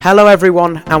Hello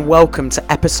everyone and welcome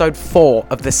to episode 4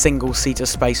 of the Single Seater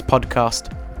Space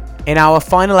podcast. In our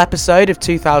final episode of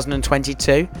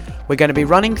 2022, we're going to be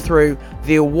running through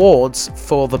the awards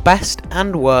for the best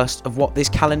and worst of what this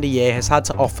calendar year has had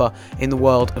to offer in the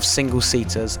world of single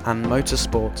seaters and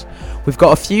motorsport. We've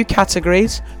got a few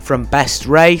categories from best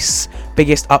race,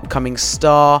 biggest upcoming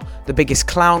star, the biggest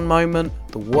clown moment,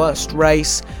 the worst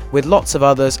race, with lots of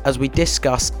others as we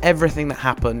discuss everything that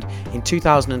happened in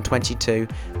 2022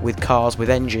 with cars with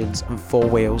engines and four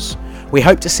wheels. We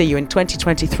hope to see you in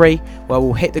 2023 where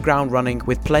we'll hit the ground running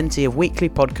with plenty of weekly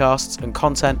podcasts and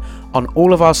content on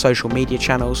all of our social media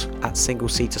channels at Single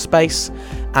Seater Space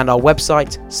and our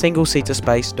website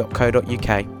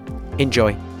singleseaterspace.co.uk.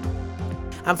 Enjoy.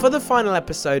 And for the final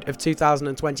episode of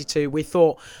 2022, we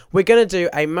thought we're going to do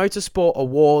a motorsport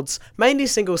awards, mainly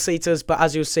single-seaters, but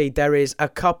as you'll see, there is a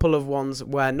couple of ones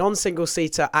where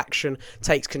non-single-seater action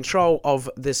takes control of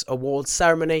this awards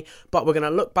ceremony, but we're going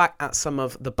to look back at some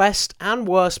of the best and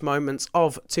worst moments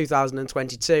of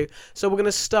 2022. So we're going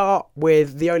to start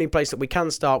with the only place that we can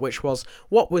start, which was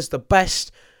what was the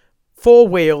best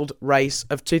four-wheeled race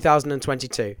of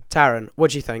 2022. Taryn, what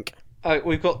do you think?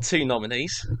 We've got two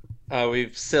nominees.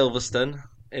 We've Silverstone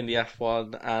in the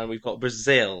F1 and we've got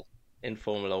Brazil in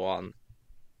Formula One.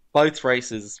 Both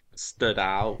races stood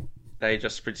out. They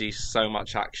just produced so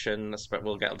much action.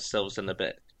 We'll get on to Silverstone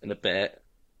in a bit.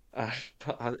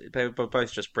 They were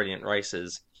both just brilliant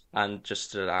races and just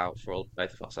stood out for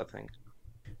both of us, I think.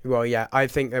 Well, yeah, I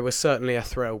think there was certainly a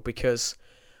thrill because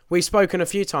we've spoken a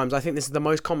few times. I think this is the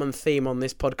most common theme on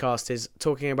this podcast is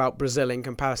talking about Brazil in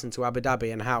comparison to Abu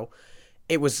Dhabi and how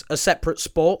it was a separate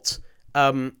sport,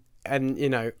 and you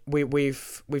know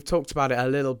we've talked about it a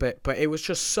little bit, but it was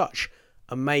just such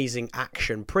amazing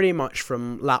action. Pretty much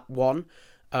from lap one,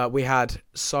 we had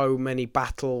so many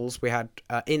battles, we had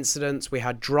incidents, we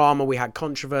had drama, we had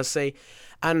controversy,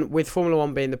 and with Formula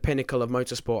One being the pinnacle of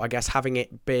motorsport, I guess having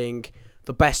it being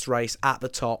the best race at the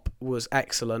top was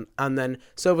excellent. And then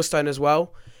Silverstone as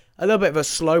well, a little bit of a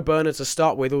slow burner to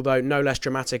start with, although no less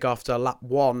dramatic after lap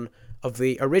one of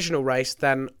the original race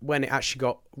than when it actually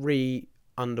got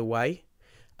underway.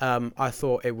 I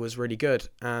thought it was really good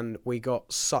and we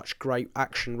got such great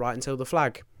action right until the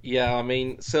flag. Yeah, I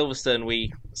mean, Silverstone,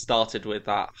 we started with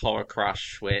that horror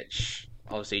crash, which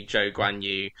obviously Joe Guan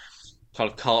Yu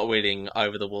kind of cartwheeling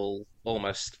over the wall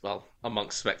almost, well,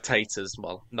 amongst spectators.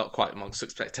 Well, not quite amongst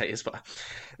spectators, but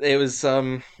it was,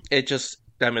 it just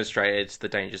demonstrated the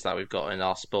dangers that we've got in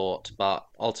our sport, but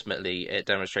ultimately it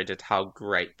demonstrated how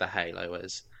great the Halo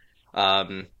is.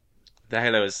 Um, the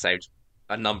Halo has saved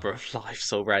a number of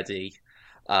lives already,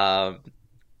 um,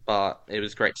 but it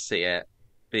was great to see it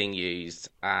being used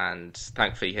and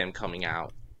thankfully him coming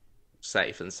out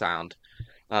safe and sound.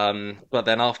 But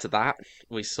then after that,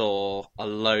 we saw a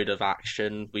load of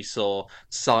action. We saw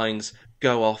signs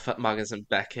go off at Magnus and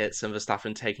Beckett and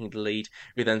Verstappen taking the lead.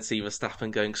 We then see Verstappen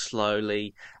going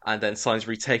slowly and then Sainz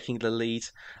retaking the lead.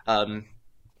 Um,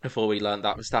 Before we learned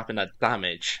that Verstappen had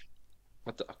damage.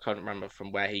 I can't remember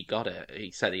from where he got it.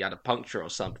 He said he had a puncture or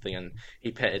something and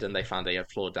he pitted and they found he had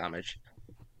floor damage.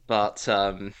 But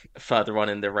further on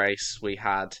in the race, we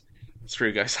had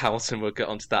through goes Hamilton. We'll get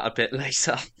onto that a bit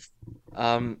later.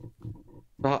 Um,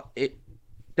 but it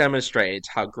demonstrated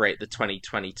how great the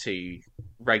 2022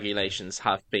 regulations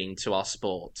have been to our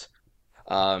sport.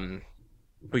 Um,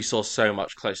 we saw so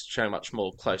much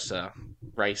more closer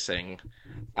racing,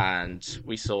 and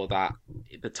we saw that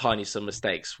the tiniest of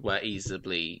mistakes were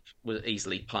easily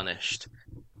punished.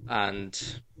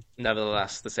 And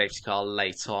nevertheless, the safety car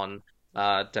late on,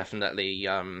 definitely,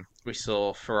 we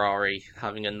saw Ferrari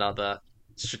having another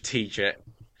strategic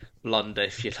blunder,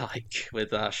 if you like,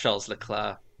 with Charles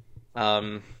Leclerc,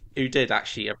 who did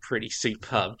actually a pretty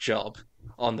superb job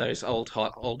on those old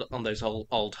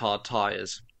hard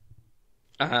tires,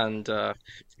 and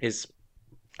his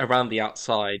around the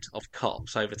outside of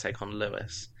Cop's overtake on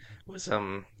Lewis was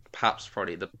perhaps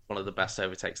probably the one of the best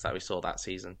overtakes that we saw that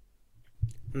season.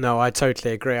 No, I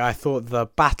totally agree. I thought the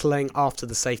battling after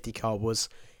the safety car was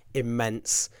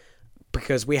immense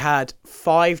because we had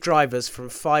 5 drivers from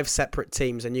 5 separate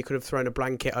teams and you could have thrown a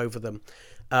blanket over them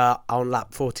on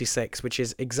lap 46, which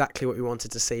is exactly what we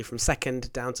wanted to see. From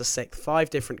second down to 6th, 5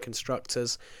 different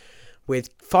constructors with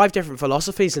 5 different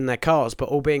philosophies in their cars, but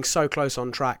all being so close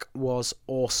on track was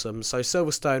awesome. So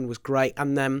Silverstone was great.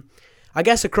 And then I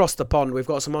guess across the pond, we've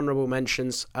got some honourable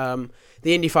mentions. The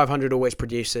Indy 500 always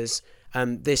produces,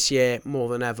 and this year more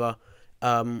than ever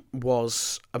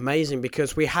was amazing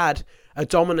because we had a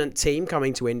dominant team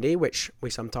coming to Indy, which we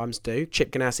sometimes do.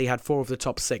 Chip Ganassi had 4 of the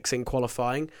top 6 in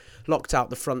qualifying, locked out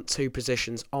the front 2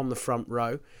 positions on the front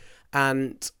row.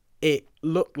 and it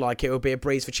looked like it would be a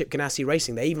breeze for Chip Ganassi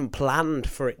Racing. They even planned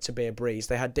for it to be a breeze.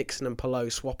 They had Dixon and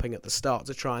Palou swapping at the start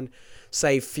to try and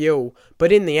save fuel.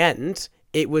 But in the end,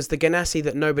 it was the Ganassi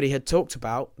that nobody had talked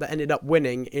about that ended up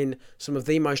winning in some of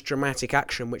the most dramatic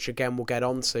action, which again we'll get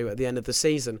onto at the end of the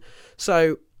season.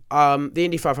 So the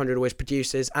Indy 500 always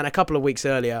produces, and a couple of weeks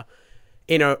earlier,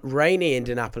 in a rainy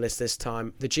Indianapolis this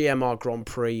time, the GMR Grand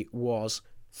Prix was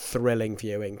thrilling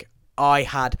viewing. I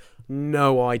had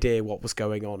no idea what was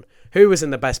going on. Who was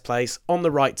in the best place, on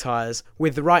the right tyres,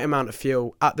 with the right amount of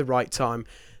fuel at the right time.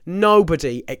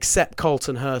 Nobody except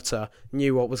Colton Herta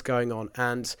knew what was going on.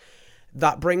 And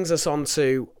that brings us on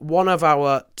to one of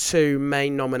our two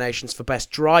main nominations for Best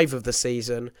Drive of the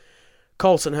season.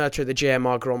 Colton Herta at the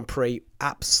GMR Grand Prix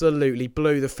absolutely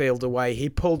blew the field away. He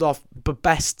pulled off the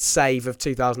best save of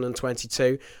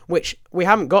 2022, which we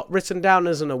haven't got written down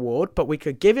as an award, but we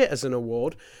could give it as an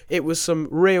award. It was some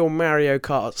real Mario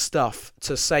Kart stuff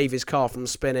to save his car from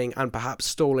spinning and perhaps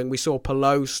stalling. We saw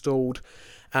Palou stalled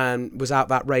and was out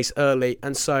that race early,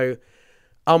 and so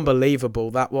unbelievable,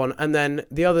 that one. And then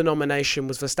the other nomination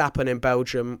was Verstappen in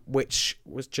Belgium, which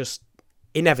was just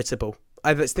inevitable.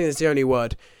 I think that's the only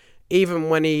word. Even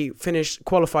when he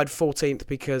qualified 14th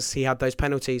because he had those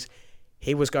penalties,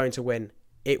 he was going to win.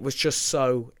 It was just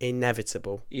so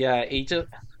inevitable. Yeah,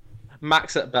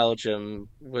 Max at Belgium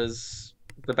was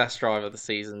the best driver of the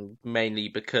season, mainly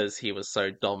because he was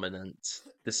so dominant,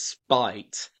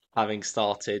 despite having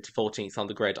started 14th on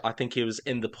the grid. I think he was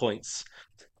in the points.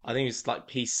 I think he was like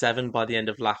P7 by the end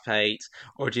of lap 8,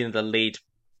 already in the lead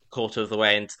quarter of the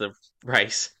way into the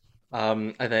race.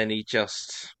 And then he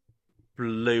just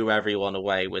blew everyone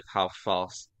away with how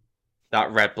fast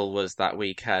that Red Bull was that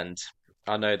weekend.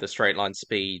 I know the straight line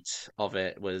speed of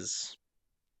it was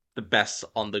the best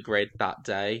on the grid that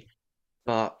day,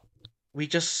 but we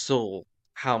just saw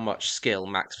how much skill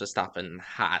Max Verstappen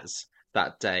has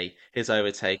that day. His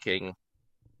overtaking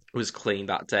was clean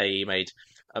that day. He made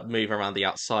a move around the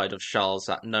outside of Charles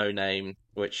at no name,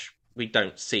 which we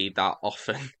don't see that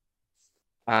often.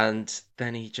 And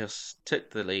then he just took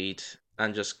the lead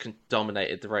and just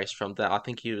dominated the race from there. I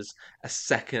think he was a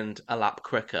second a lap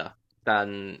quicker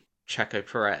than Checo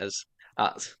Perez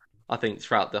at, I think,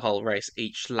 throughout the whole race,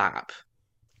 each lap,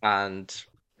 and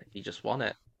he just won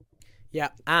it. Yeah,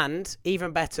 and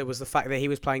even better was the fact that he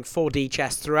was playing 4D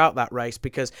chess throughout that race,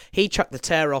 because he chucked the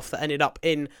tear off that ended up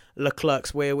in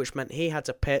Leclerc's wheel, which meant he had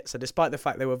to pit. So despite the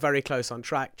fact they were very close on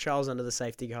track, Charles under the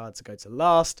safety car had to go to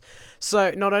last.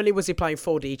 So not only was he playing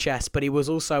 4D chess, but he was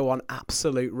also on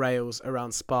absolute rails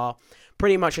around Spa.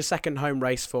 Pretty much a second home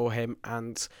race for him,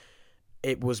 and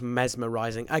it was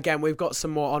mesmerising. Again, we've got some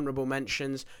more honourable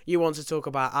mentions. You want to talk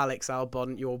about Alex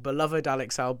Albon, your beloved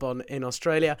Alex Albon in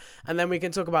Australia. And then we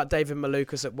can talk about David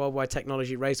Malukas at Worldwide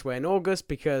Technology Raceway in August,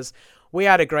 because we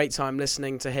had a great time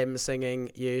listening to him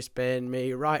singing You Spin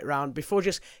Me Right Round before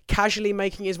just casually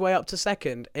making his way up to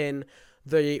second in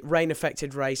the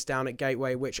rain-affected race down at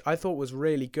Gateway, which I thought was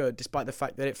really good, despite the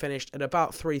fact that it finished at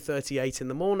about 3:38 in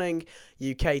the morning,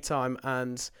 UK time,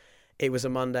 and it was a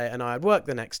Monday and I had work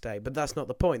the next day. But that's not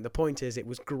the point. The point is it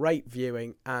was great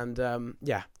viewing. And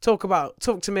talk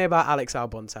to me about Alex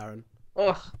Albon, Taron.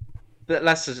 Oh,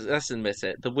 let's admit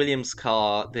it. The Williams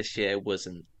car this year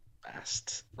wasn't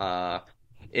best.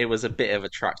 It was a bit of a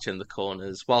traction in the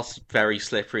corners, whilst very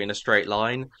slippery in a straight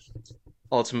line.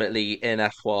 Ultimately, in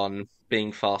F1,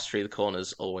 being fast through the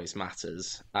corners always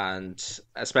matters. And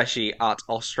especially at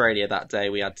Australia that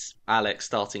day, we had Alex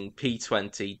starting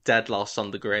P20, dead last on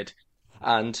the grid.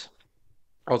 And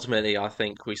ultimately, I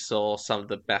think we saw some of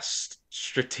the best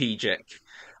strategic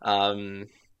um,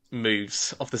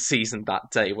 moves of the season that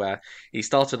day, where he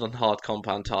started on hard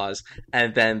compound tyres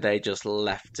and then they just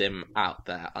left him out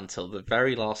there until the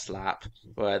very last lap,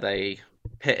 where they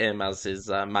pit him as is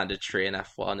mandatory in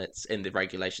F1. It's in the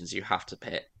regulations, you have to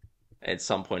pit at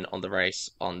some point on the race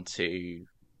to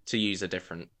use a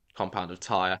different compound of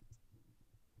tyre.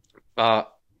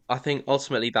 But I think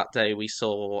ultimately that day we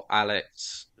saw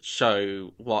Alex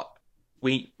show what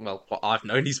I've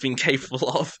known he's been capable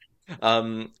of.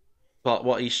 Um, but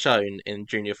what he's shown in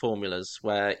junior formulas,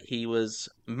 where he was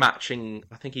matching,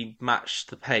 I think he matched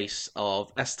the pace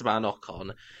of Esteban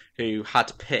Ocon, who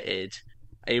had pitted.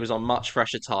 He was on much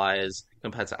fresher tyres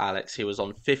compared to Alex. He was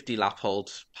on 50 lap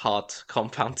old hard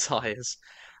compound tyres,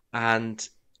 and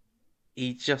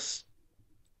he just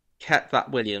kept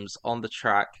that Williams on the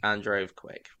track and drove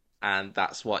quick. And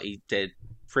that's what he did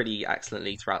pretty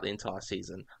excellently throughout the entire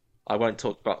season. I won't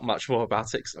talk about much more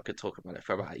about it because I could talk about it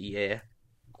for about a year.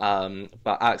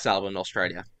 But Alex Albon,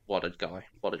 Australia, what a guy,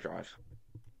 what a drive.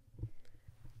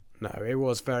 No, it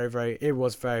was very,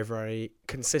 very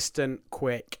consistent,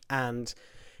 quick, and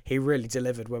he really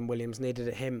delivered when Williams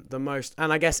needed him the most.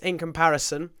 And I guess in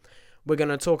comparison, we're going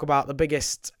to talk about the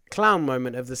biggest clown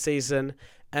moment of the season,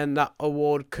 and that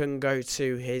award can go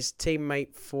to his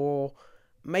teammate for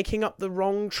making up the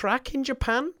wrong track in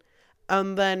Japan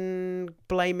and then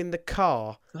blaming the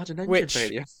car. God, an engine which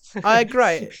failure. I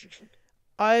agree.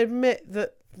 I admit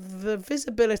that the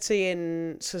visibility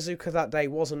in Suzuka that day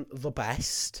wasn't the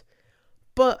best,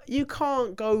 but you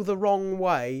can't go the wrong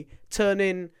way, turn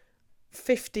in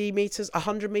 50 metres,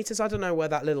 100 metres, I don't know where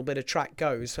that little bit of track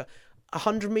goes,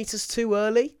 100 metres too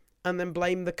early and then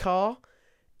blame the car.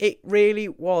 It really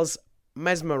was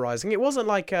mesmerising. It wasn't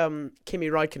like Kimi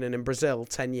Raikkonen in Brazil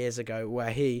 10 years ago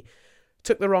where he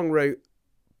took the wrong route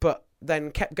but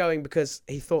then kept going because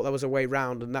he thought there was a way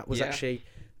round and that was actually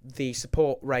the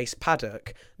support race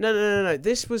paddock. No.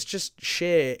 This was just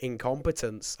sheer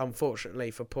incompetence, unfortunately,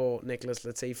 for poor Nicholas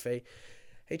Latifi.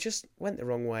 He just went the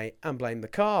wrong way and blamed the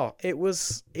car. It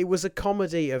was a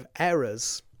comedy of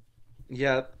errors.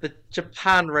 Yeah, the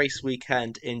Japan race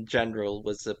weekend in general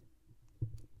was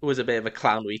a bit of a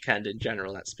clown weekend in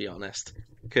general, let's be honest.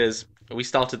 Because we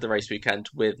started the race weekend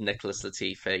with Nicholas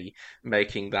Latifi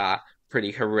making that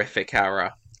pretty horrific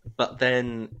error. But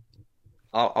then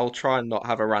I'll try and not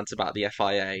have a rant about the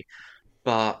FIA,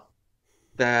 but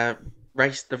the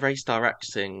race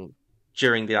directing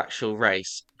during the actual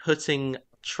race, putting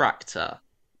tractor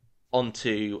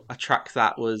onto a track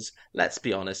that was, let's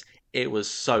be honest, it was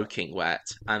soaking wet,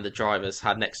 and the drivers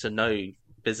had next to no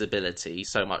visibility,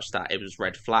 so much that it was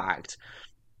red flagged.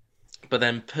 But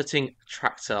then putting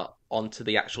tractor onto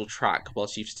the actual track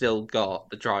whilst you've still got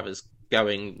the drivers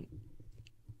driving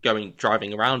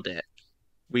around it,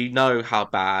 we know how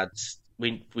bad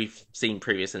we've seen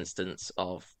previous instances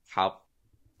of how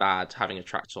bad having a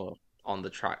tractor on the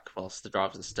track whilst the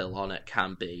drivers are still on it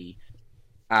can be,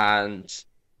 and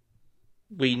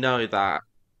we know that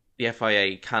the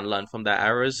FIA can learn from their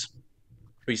errors.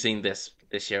 We've seen this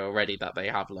year already that they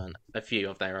have learned a few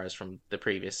of their errors from the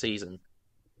previous season,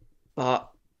 but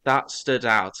that stood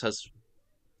out as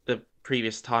the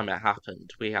previous time it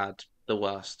happened. We had the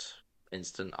worst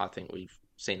incident I think we've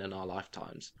seen in our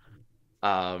lifetimes.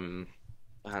 And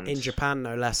In Japan,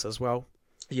 no less, as well.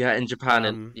 yeah, in Japan,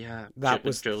 and yeah, that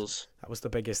was Jules. That was the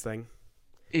biggest thing.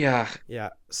 Yeah,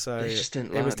 So they just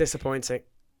didn't it was learn. disappointing.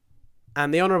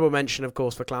 And the honourable mention, of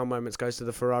course, for clown moments goes to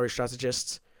the Ferrari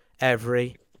strategists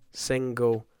every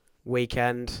single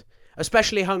weekend,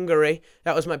 especially Hungary.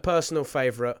 That was my personal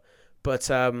favourite. But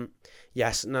the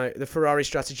Ferrari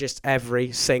strategist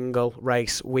every single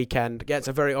race weekend gets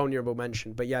a very honourable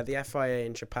mention. But yeah, the FIA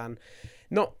in Japan,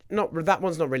 not that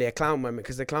one's not really a clown moment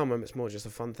because the clown moment's more just a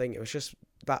fun thing. It was just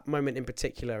that moment in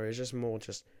particular. It was just more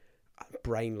just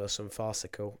brainless and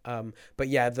farcical. But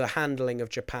yeah, the handling of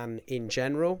Japan in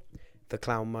general, the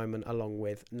clown moment along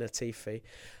with Latifi.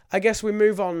 I guess we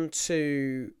move on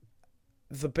to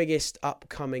the biggest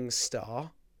upcoming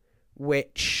star,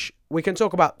 which we can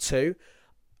talk about two.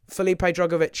 Felipe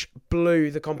Drugovich blew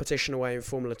the competition away in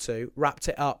Formula 2, wrapped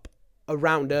it up a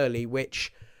round early,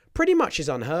 which pretty much is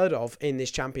unheard of in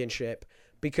this championship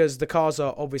because the cars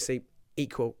are obviously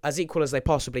equal as they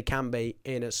possibly can be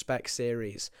in a spec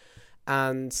series.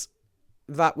 And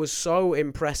that was so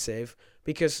impressive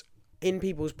because in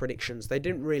people's predictions, they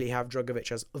didn't really have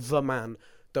Drugovich as the man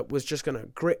that was just going to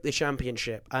grip the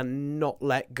championship and not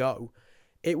let go.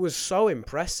 It was so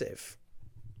impressive.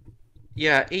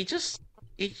 Yeah, he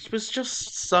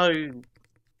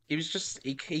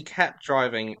kept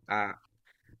driving at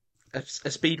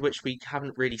a speed which we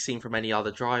haven't really seen from any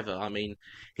other driver. I mean,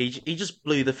 he just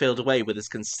blew the field away with his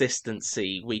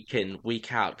consistency week in,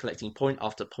 week out, collecting point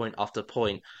after point after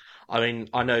point. I mean,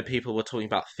 I know people were talking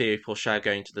about Theo Pourchaire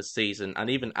going to the season, and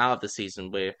even out of the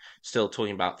season, we're still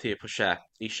talking about Theo Pourchaire.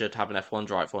 He should have an F1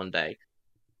 drive one day.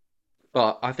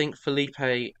 But I think Felipe,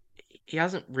 he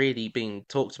hasn't really been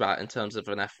talked about in terms of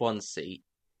an F1 seat.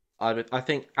 I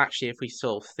think actually if we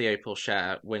saw Theo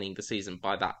Pourchaire winning the season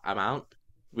by that amount,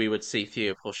 we would see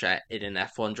Theo Pourchaire in an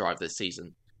F1 drive this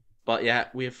season. But yeah,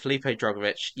 we have Felipe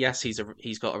Drugovich. Yes,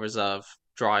 he's got a reserve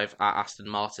drive at Aston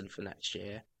Martin for next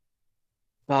year,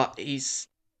 but he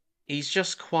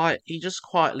just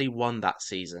quietly won that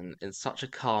season in such a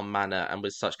calm manner and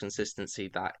with such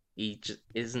consistency that he just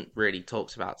isn't really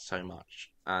talked about so much.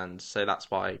 And so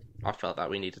that's why I felt that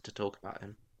we needed to talk about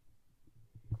him.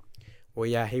 Well,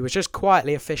 yeah, he was just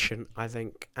quietly efficient, I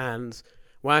think. And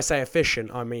when I say efficient,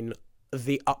 I mean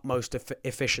the utmost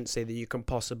efficiency that you can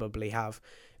possibly have.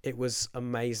 It was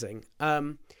amazing.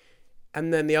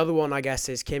 And then the other one, I guess,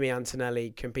 is Kimi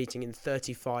Antonelli competing in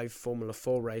 35 Formula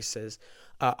 4 races.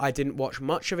 I didn't watch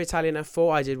much of Italian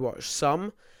F4. I did watch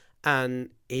some. And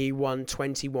he won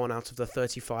 21 out of the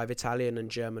 35 Italian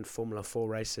and German Formula 4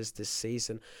 races this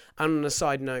season. And on a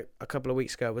side note, a couple of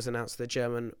weeks ago it was announced the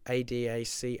German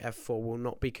ADAC F4 will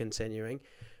not be continuing,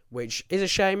 which is a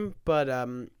shame, but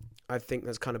I think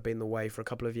that's kind of been the way for a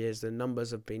couple of years. The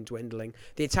numbers have been dwindling.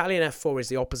 The Italian F4 is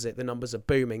the opposite. The numbers are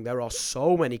booming. There are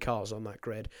so many cars on that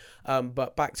grid.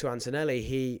 But back to Antonelli,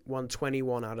 he won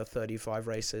 21 out of 35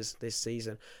 races this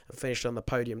season and finished on the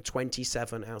podium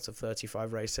 27 out of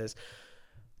 35 races.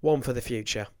 One for the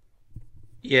future.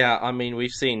 Yeah, I mean,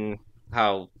 we've seen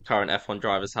how current F1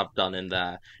 drivers have done in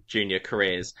their junior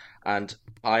careers, and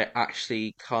I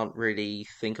actually can't really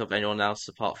think of anyone else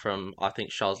apart from I think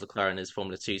Charles Leclerc in his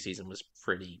Formula 2 season was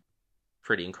pretty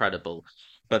incredible.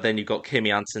 But then you've got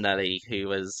Kimi Antonelli, who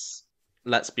was,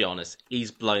 let's be honest, he's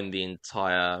blown the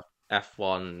entire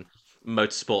F1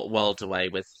 motorsport world away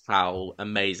with how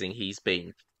amazing he's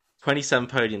been. 27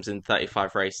 podiums in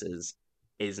 35 races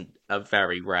isn't a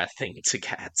very rare thing to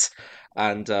get.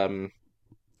 And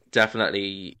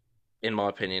definitely, in my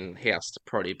opinion, he has to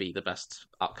probably be the best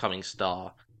upcoming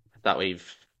star that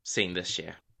we've seen this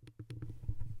year.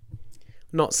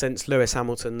 Not since Lewis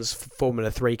Hamilton's Formula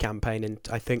 3 campaign in,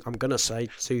 I think, I'm going to say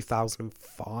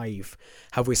 2005,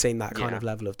 have we seen that kind of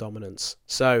level of dominance.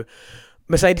 So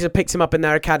Mercedes have picked him up in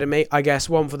their academy. I guess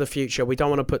one for the future. We don't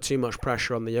want to put too much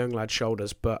pressure on the young lad's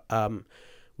shoulders, but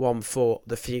one for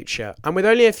the future. And with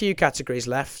only a few categories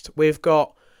left, we've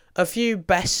got a few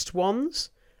best ones,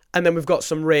 and then we've got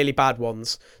some really bad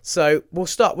ones. So we'll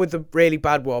start with the really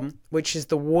bad one, which is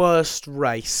the worst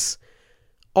race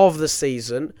of the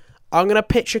season. I'm going to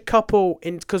pitch a couple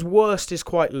in because worst is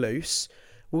quite loose.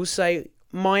 We'll say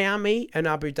Miami and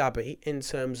Abu Dhabi in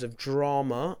terms of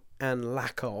drama and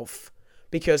lack of.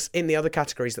 Because in the other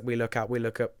categories that we look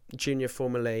at Junior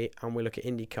Formula E and we look at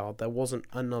IndyCar. There wasn't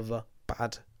another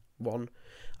bad one.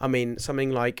 I mean,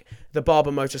 something like the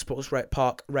Barber Motorsports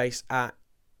Park race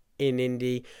in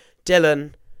Indy.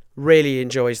 Dylan really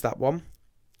enjoys that one.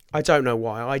 I don't know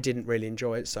why. I didn't really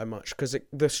enjoy it so much because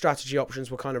the strategy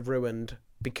options were kind of ruined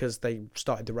because they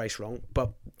started the race wrong,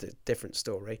 but different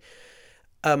story.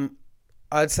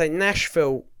 I'd say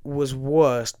Nashville was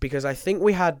worst because I think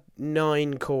we had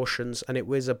 9 cautions and it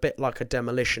was a bit like a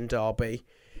demolition derby.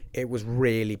 It was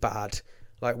really bad.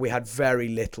 Like, we had very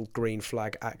little green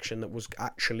flag action that was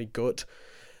actually good.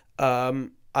 I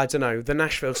don't know. The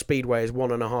Nashville Speedway is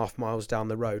 1.5 miles down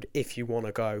the road if you want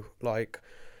to go. Like,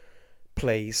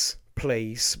 please,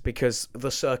 because the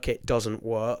circuit doesn't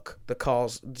work. The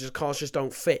cars just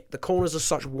don't fit. The corners are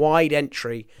such wide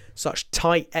entry, such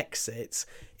tight exits.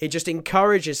 It just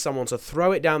encourages someone to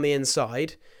throw it down the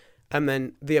inside, and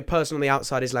then the person on the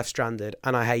outside is left stranded,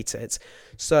 and I hate it.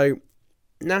 So,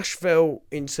 Nashville,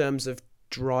 in terms of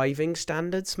driving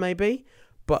standards, maybe,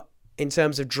 but in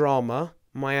terms of drama,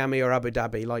 Miami or Abu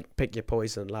Dhabi, like, pick your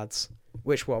poison, lads.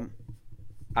 Which one?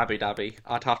 Abu Dhabi,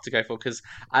 I'd have to go for because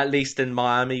at least in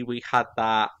Miami we had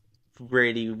that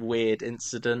really weird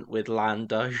incident with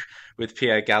Lando, with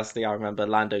Pierre Gasly. I remember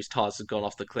Lando's tires had gone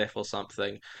off the cliff or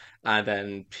something, and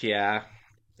then Pierre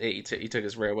he took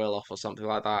his rear wheel off or something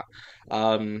like that.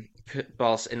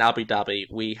 But in Abu Dhabi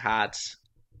we had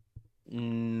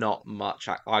not much.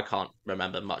 I can't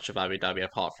remember much of Abu Dhabi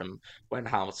apart from when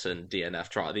Hamilton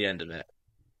DNF'd right at the end of it.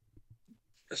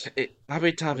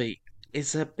 Abu Dhabi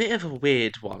is a bit of a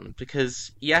weird one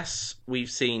because yes,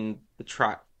 we've seen the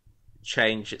track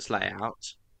change its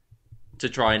layout to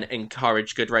try and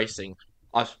encourage good racing.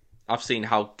 I've seen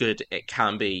how good it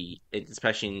can be,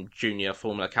 especially in junior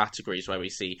Formula categories where we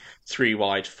see 3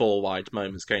 wide, 4 wide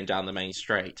moments going down the main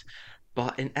straight.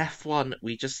 But in F1,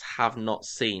 we just have not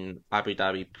seen Abu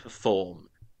Dhabi perform,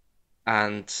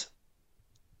 and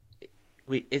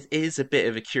it is a bit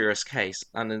of a curious case,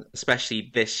 and especially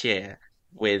this year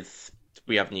with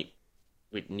we have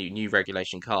new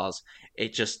regulation cars,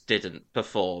 it just didn't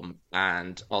perform,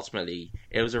 and ultimately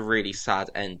it was a really sad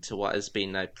end to what has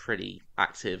been a pretty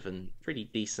active and pretty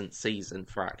decent season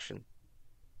for action.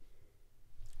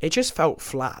 It just felt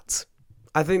flat.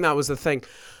 I think that was the thing.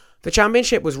 The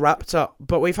championship was wrapped up,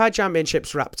 but we've had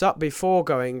championships wrapped up before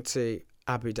going to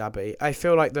Abu Dhabi. I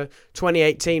feel like the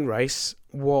 2018 race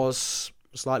was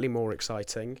slightly more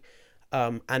exciting.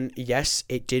 And yes,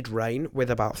 it did rain with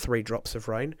about 3 drops of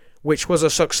rain, which was a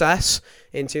success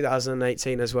in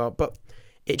 2018 as well. But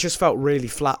it just felt really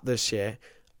flat this year.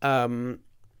 I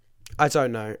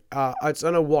don't know. I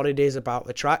don't know what it is about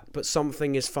the track, but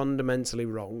something is fundamentally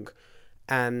wrong.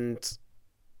 And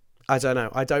I don't know.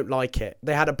 I don't like it.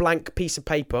 They had a blank piece of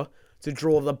paper to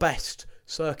draw the best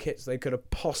circuits they could have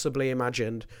possibly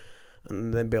imagined,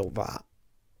 and then built that.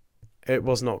 It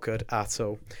was not good at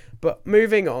all. But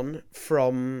moving on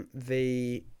from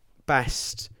the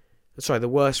worst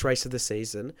race of the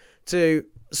season to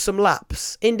some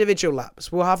laps, individual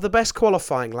laps. We'll have the best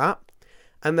qualifying lap,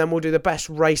 and then we'll do the best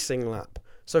racing lap.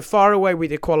 So far away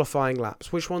with your qualifying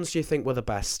laps. Which ones do you think were the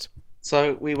best?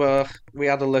 So we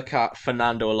had a look at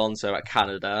Fernando Alonso at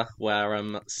Canada, where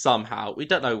somehow we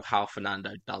don't know how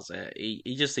Fernando does it.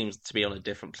 He just seems to be on a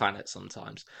different planet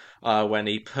sometimes. When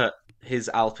he put his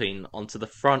Alpine onto the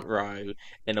front row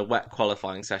in a wet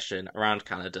qualifying session around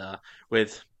Canada,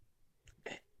 with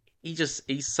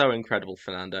he's so incredible,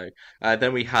 Fernando.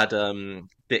 Then we had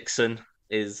Dixon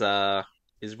his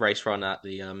race run at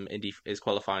the his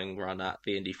qualifying run at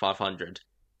the Indy 500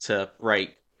 to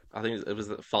break. I think it was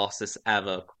the fastest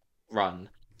ever run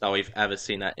that we've ever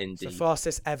seen at It's Indy. the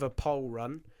fastest ever pole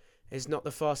run. It's not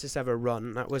the fastest ever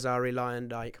run. That was Arie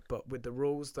Luyendyk. But with the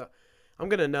rules that... I'm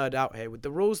going to nerd out here. With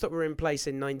the rules that were in place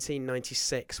in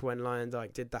 1996 when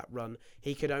Luyendyk did that run,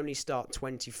 he could only start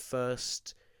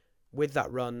 21st with that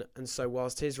run. And so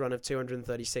whilst his run of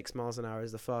 236 miles an hour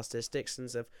is the fastest,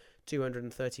 Dixon's of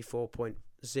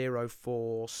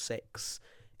 234.046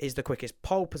 is the quickest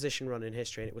pole position run in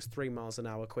history, and it was 3 miles an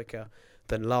hour quicker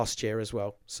than last year as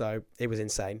well. So it was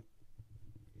insane.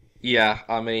 Yeah,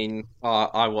 I mean,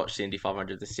 I watched the Indy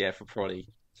 500 this year for probably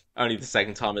only the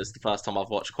second time. It's the first time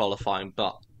I've watched qualifying,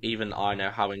 but even I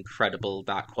know how incredible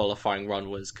that qualifying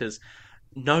run was because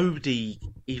nobody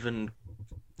even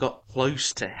got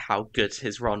close to how good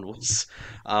his run was.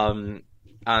 Um,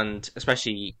 and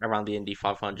especially around the Indy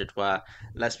 500, where,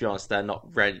 let's be honest, there are not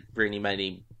really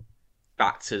many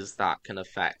factors that can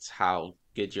affect how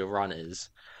good your run is.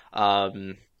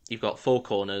 Um, you've got four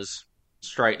corners,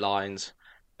 straight lines,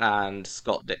 and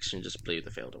Scott Dixon just blew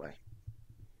the field away.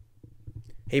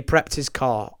 He prepped his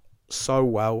car so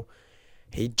well.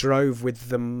 He drove with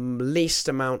the least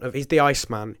amount of... He's the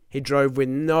Iceman. He drove with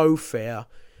no fear.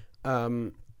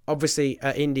 Obviously,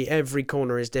 at Indy, every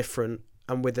corner is different.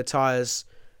 And with the tyres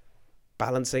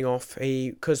balancing off,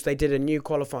 because they did a new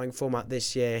qualifying format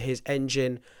this year, his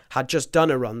engine had just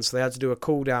done a run, so they had to do a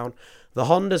cool down. The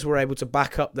Hondas were able to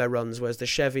back up their runs, whereas the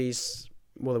Chevys...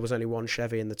 Well, there was only one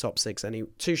Chevy in the top six,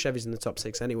 two Chevys in the top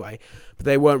six anyway, but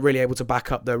they weren't really able to back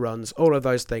up their runs. All of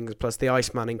those things, plus the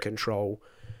Iceman in control,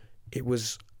 it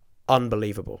was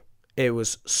unbelievable. It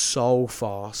was so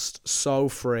fast, so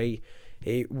free.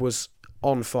 It was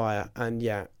on fire, and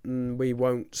yeah, we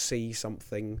won't see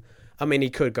something. I mean, he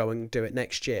could go and do it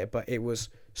next year, but it was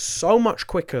so much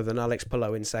quicker than Alex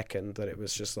Palou in second that it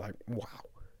was just like, wow,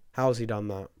 how's he done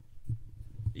that?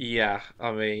 Yeah,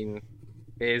 I mean,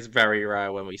 it is very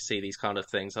rare when we see these kind of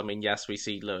things. I mean, yes, we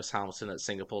see Lewis Hamilton at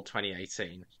Singapore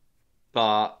 2018,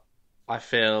 but I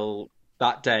feel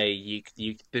that day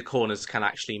the corners can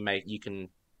actually make you can.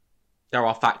 There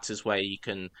are factors where you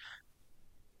can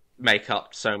make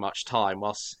up so much time.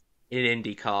 Whilst in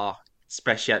IndyCar,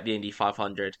 especially at the Indy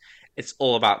 500, it's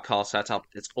all about car setup.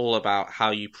 It's all about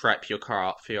how you prep your car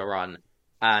up for your run,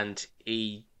 and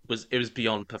it was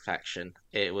beyond perfection.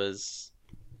 It was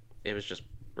just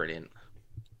brilliant.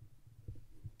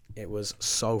 It was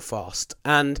so fast.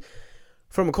 And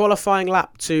from a qualifying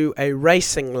lap to a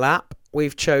racing lap,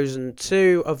 we've chosen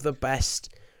two of the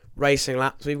best racing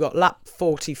laps. We've got lap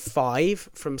 45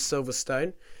 from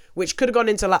Silverstone, which could have gone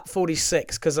into lap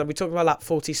 46, because we talked about lap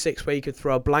 46 where you could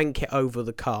throw a blanket over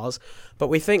the cars. But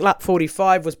we think lap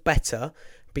 45 was better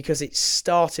because it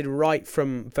started right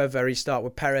from the very start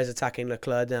with Perez attacking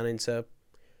Leclerc down into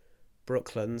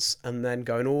Brooklands and then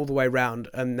going all the way round.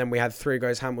 And then we had three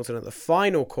goes Hamilton at the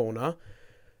final corner,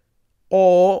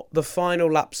 or the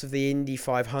final laps of the Indy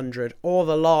 500, or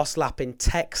the last lap in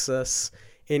Texas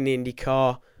in the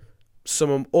IndyCar.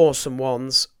 Some awesome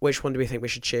ones. Which one do we think we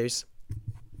should choose?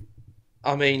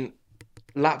 I mean,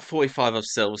 lap 45 of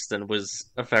Silverstone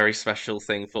was a very special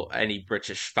thing for any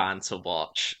British fan to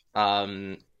watch.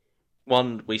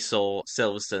 One, we saw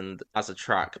Silverstone as a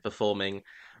track performing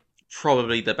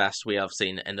probably the best we have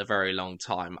seen in a very long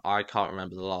time. I can't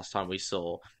remember the last time we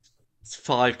saw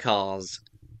five cars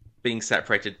being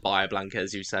separated by a blanket,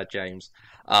 as you said, James.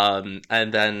 And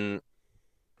then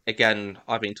again,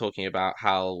 I've been talking about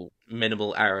how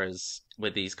minimal errors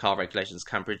with these car regulations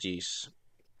can produce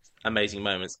amazing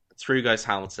moments. Through goes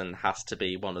Hamilton has to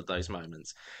be one of those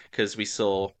moments because we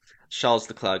saw Charles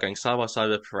Leclerc going side by side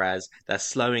with Perez. They're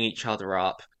slowing each other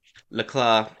up.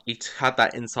 Leclerc, he had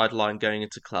that inside line going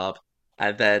into club,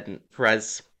 and then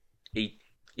Perez, he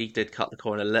did cut the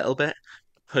corner a little bit,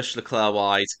 pushed Leclerc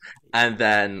wide, and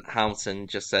then Hamilton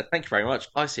just said, "Thank you very much.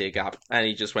 I see a gap," and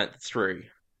he just went through.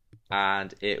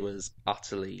 and it was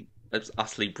utterly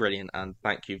brilliant. And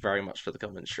thank you very much for the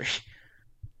commentary.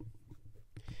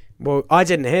 Well, I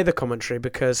didn't hear the commentary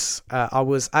because I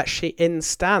was actually in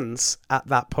stands at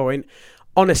that point.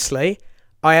 Honestly,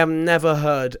 I have never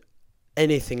heard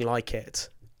anything like it.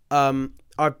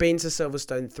 I've been to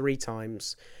Silverstone 3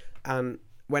 times, and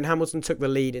when Hamilton took the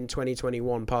lead in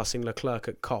 2021, passing Leclerc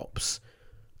at Copse,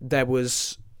 there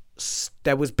was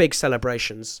big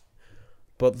celebrations,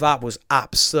 but that was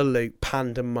absolute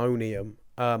pandemonium.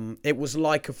 It was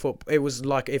like a foot. It was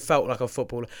like it felt like a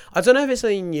football. I don't know if it's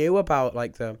something new about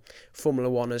like the Formula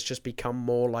One has just become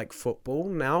more like football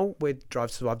now with Drive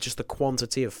to Survive, just the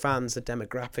quantity of fans, the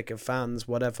demographic of fans,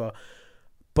 whatever.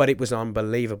 But it was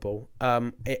unbelievable.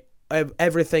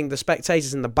 Everything, the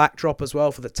spectators in the backdrop as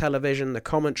well for the television, the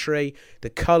commentary, the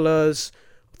colours,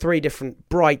 3 different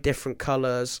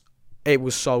colours. It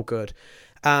was so good.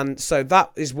 And so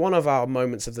that is one of our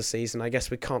moments of the season. I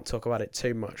guess we can't talk about it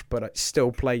too much, but it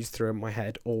still plays through in my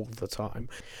head all the time.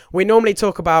 We normally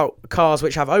talk about cars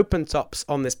which have open tops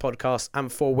on this podcast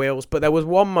and 4 wheels, but there was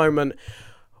one moment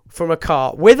from a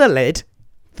car with a lid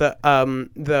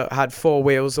that had 4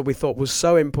 wheels that we thought was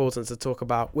so important to talk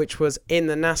about, which was in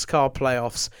the NASCAR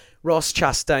playoffs. Ross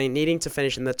Chastain needing to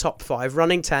finish in the top 5,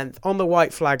 running 10th on the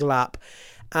white flag lap,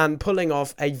 and pulling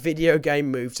off a video game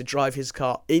move to drive his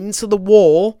car into the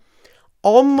wall,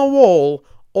 on the wall,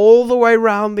 all the way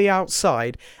round the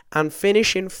outside, and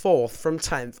finishing 4th from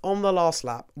 10th on the last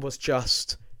lap was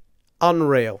just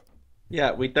unreal.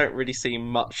 Yeah, we don't really see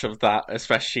much of that,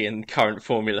 especially in current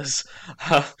formulas.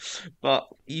 But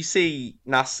you see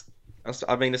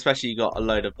I mean, especially you got a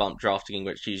load of bump drafting,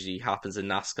 which usually happens in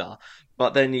NASCAR.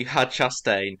 But then you had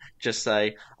Chastain just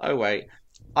say, "Oh wait,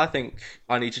 I think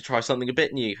I need to try something a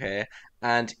bit new here,"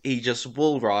 and He just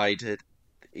wall rided,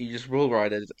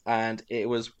 and it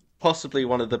was possibly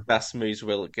one of the best moves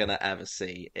we're gonna ever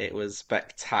see. It was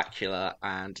spectacular,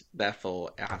 and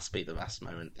therefore it has to be the best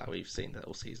moment that we've seen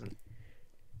all season.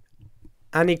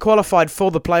 And he qualified for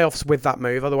the playoffs with that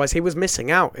move, otherwise he was missing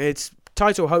out. Its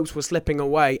title hopes were slipping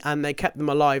away, and they kept them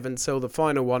alive until the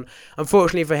final one.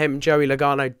 Unfortunately for him, Joey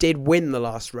Logano did win the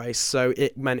last race, so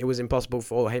it meant it was impossible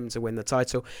for him to win the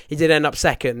title. He did end up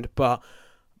second, but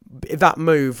that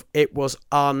move, it was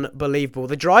unbelievable.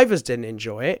 The drivers didn't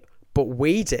enjoy it, but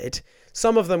we did.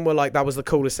 Some of them were like, that was the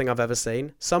coolest thing I've ever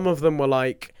seen. Some of them were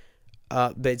like,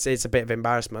 it's a bit of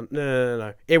embarrassment.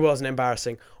 No. It wasn't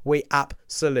embarrassing. We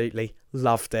absolutely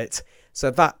loved it. So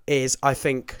that is, I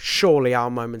think, surely our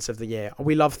moments of the year.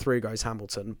 We love Through Goes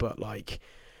Hamilton, but like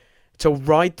to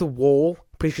ride the wall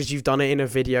because you've done it in a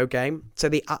video game, to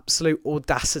the absolute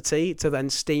audacity to then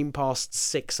steam past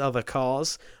 6 other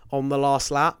cars on the last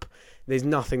lap, there's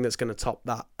nothing that's going to top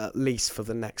that, at least for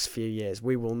the next few years.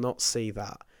 We will not see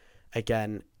that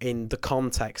again in the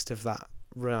context of that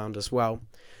round as well.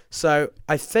 So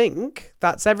I think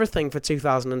that's everything for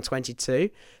 2022.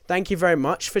 Thank you very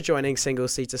much for joining Single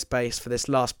Seater Space for this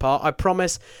last part. I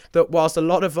promise that whilst a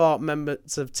lot of our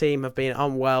members of team have been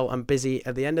unwell and busy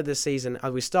at the end of the season,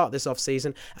 as we start this off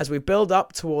season, as we build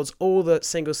up towards all the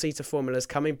single seater formulas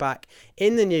coming back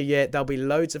in the new year, there'll be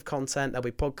loads of content. There'll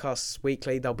be podcasts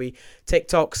weekly. There'll be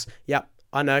TikToks. Yep.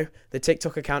 I know the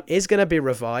TikTok account is going to be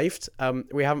revived.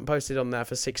 We haven't posted on there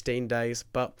for 16 days,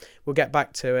 but we'll get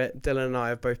back to it. Dylan and I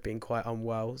have both been quite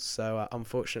unwell, so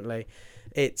unfortunately,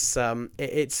 it's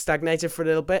stagnated for a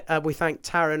little bit. We thank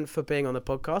Taryn for being on the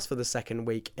podcast for the 2nd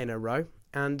week in a row,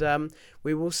 and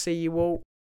we will see you all